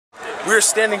We are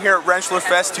standing here at Rentschler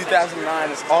Fest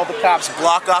 2009 as all the cops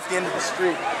block off the end of the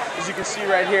street. As you can see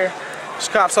right here, there's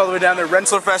cops all the way down there.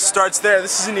 Rentschler Fest starts there.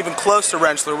 This isn't even close to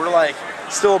Rentschler. We're like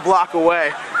still a block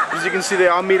away. As you can see, they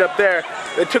all meet up there.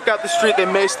 They took out the street. They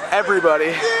maced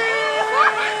everybody.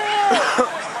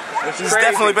 This has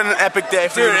definitely been an epic day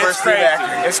for the University of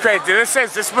Akron. It's great, dude.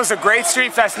 This was a great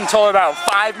street fest until about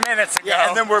 5 minutes ago. Yeah,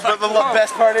 and then but the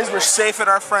best part is we're safe at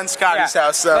our friend Scotty's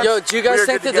house. So yo, do you guys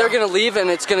think that they're gonna leave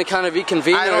and it's gonna kind of be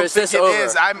convenient, or is this over?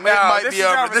 It might be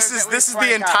over. This is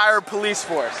the entire police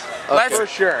force. Okay. For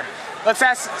sure. Let's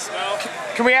ask.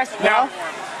 Can we ask? No.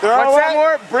 There are a lot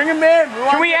more. Bring them in.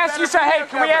 Can we ask you some? Hey,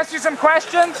 can we ask you some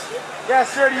questions? Yeah,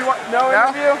 sir. Do you want no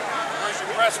interview? Where's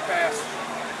your press pass?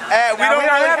 We don't really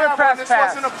have a press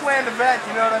pass. This wasn't a planned event,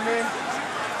 you know what I mean?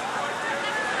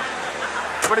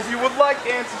 But if you would like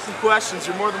to answer some questions,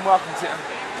 you're more than welcome to.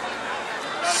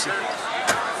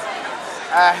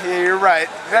 Yeah, you're right.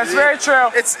 That's very true.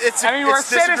 I mean, we're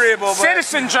disagreeable,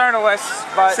 citizen journalists,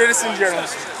 but citizen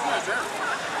journalists.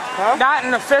 Huh? Not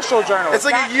an official journalist. It's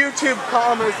like a YouTube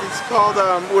columnist. It's called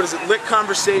what is it? Lit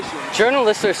Conversation.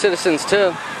 Journalists are citizens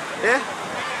too. Yeah.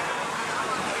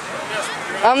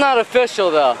 I'm not official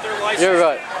though. You're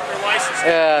right.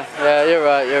 Yeah, you're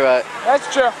right, you're right. That's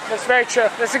true. That's very true.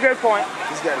 That's a good point.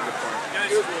 He's got a good point.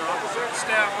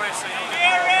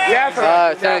 Yeah,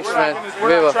 alright, thanks, man.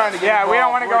 We don't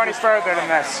want to go any further than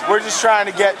this. We're just trying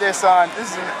to get this on.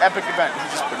 This is an epic event. You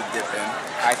just put a dip in.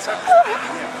 I saw.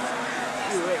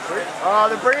 Oh,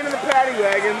 they're bringing in the paddy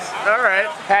wagons. All right.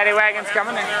 Paddy wagons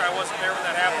coming in. I wasn't there when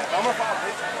that happened.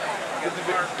 Get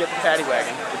the paddy wagon.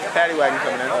 Get the paddy wagon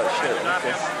coming in. Oh shit.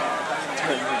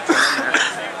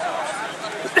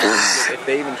 If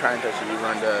they even try and touch it, we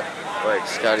run to like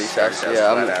Scotty's house.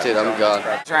 Yeah, I'm gone.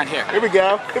 It's around here. Here we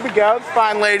go. Here we go.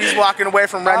 Fine ladies walking away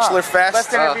from Rentschler Fest.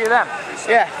 Let's interview them.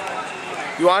 Yeah.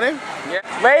 You want him? Yeah.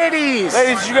 Ladies!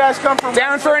 Ladies, did you guys come from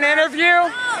down for an interview?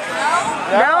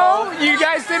 No, you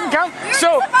guys didn't come.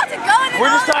 So about to go in we're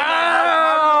just talking.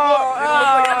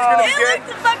 It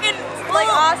looked fucking like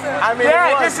awesome. I mean,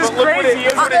 yeah, this is crazy.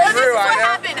 This is what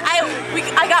happened.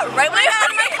 I got right when I got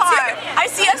in my car. I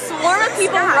see a swarm of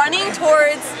people running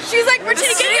towards. She's like, we're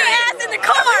trying to get your ass in the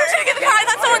car. We're trying to get in the car. I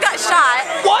thought someone got shot.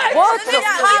 What? What? And then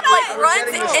this cop like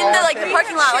runs into like the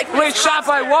parking lot. Like, wait, shot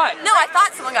by what? No, I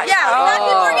thought someone got shot. Yeah,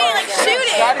 people were getting like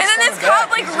shooting. And then this cop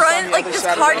like runs, like this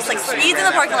car just like speeds in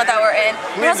the parking lot that we're in.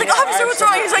 And I was like, officer, what's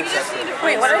wrong? He's like,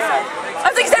 wait, what did I say? I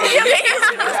was like, is everything okay?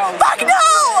 Fuck no!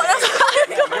 And I was like,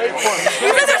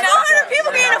 because there's 100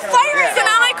 people getting a fire. So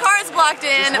now my car is blocked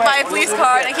in by a police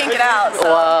car and I can't get out. So.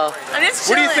 Wow. I'm just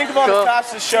what chilling. do you think of all the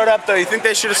cops that showed up though? You think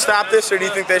they should have stopped this, or do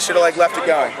you think they should have like left it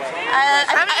going?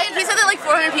 He said that like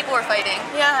 400 people were fighting.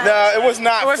 Yeah. No, it was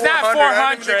not. It was 400. not 400.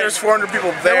 I don't think there was 400 people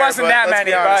there. There wasn't that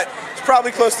many, but it's probably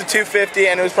close to 250,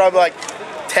 and it was probably like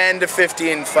 10 to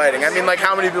 15 fighting. I mean, like,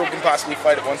 how many people can possibly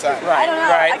fight at one time? Right. I don't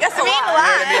know. Right. I guess a lot. You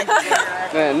know what I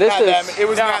mean? Man, this is. It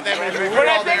was not that many people. What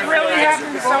I think really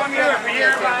happened to someone the other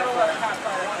year.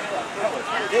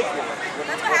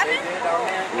 That's what happened?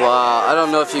 Wow, I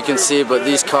don't know if you can see, but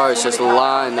these cars just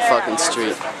line the fucking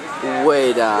street.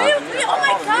 Way down. Oh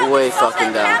my God. Way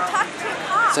fucking down.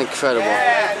 It's incredible.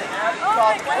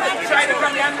 Trying to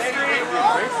come down the street.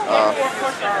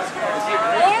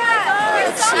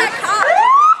 Let's see.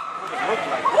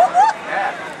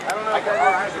 I don't know if that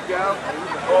needs to go,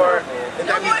 or if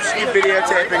that means just keep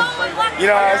videotaping. You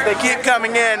know, as they keep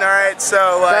coming in, alright,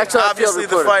 so obviously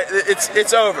the fight,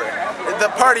 it's over. The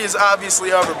party is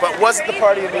obviously over, but was it the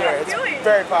party of the year? It's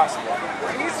very possible.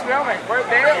 He's filming.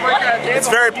 It's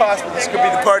very possible this could be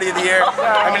the party of the year.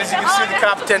 I mean, as you can see, the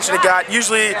cop attention it got.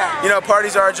 Usually, you know,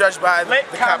 parties are judged by the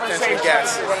cop attention it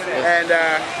gets. And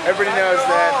everybody knows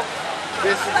that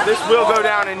this will go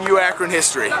down in Akron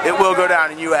history. It will go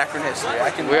down in Akron history.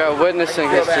 We are witnessing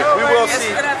history. We will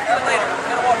see.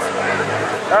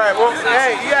 Alright, well,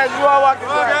 hey, you guys, you all walk this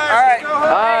way.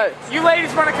 Alright. You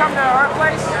ladies want to come to our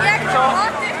place?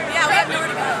 Yeah, we have nowhere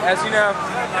to go. As you know.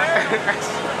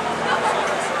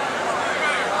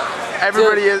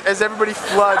 Everybody, as everybody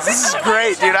floods. This is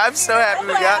great, dude. I'm so happy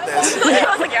we got this. I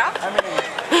was like, yeah. I mean,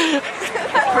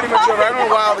 it's pretty much over. I don't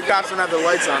know why all the cops don't have their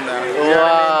lights on though. You know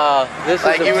wow, I mean? this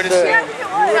like is you would have seen.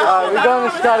 we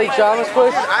going to Scotty Chalmers'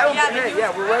 place? I don't think.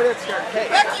 Yeah, we're right at Scotty.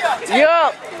 Hey.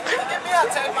 Yo!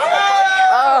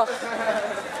 Oh.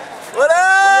 What up?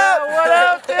 Yeah, what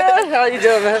up, dude? How you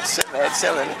doing, man? Man,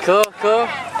 chilling. Cool, cool.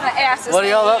 My ass is what are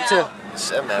y'all up to?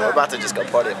 Shit, man, we're about to just go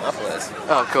party at my place.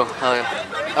 Oh, cool. Hell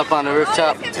yeah. Up on the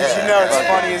rooftop. Did you know it's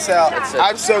funny as hell?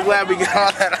 I'm so glad we got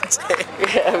all that on tape.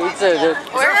 Yeah, me too, dude.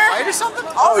 Where? Fight or something?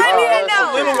 I need to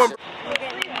know. Little one.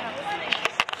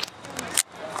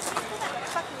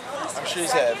 sure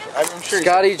he's had. I'm sure.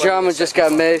 Scotty Drama just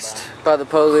got maced by the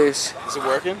police. Is it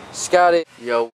working? Scotty. Yo.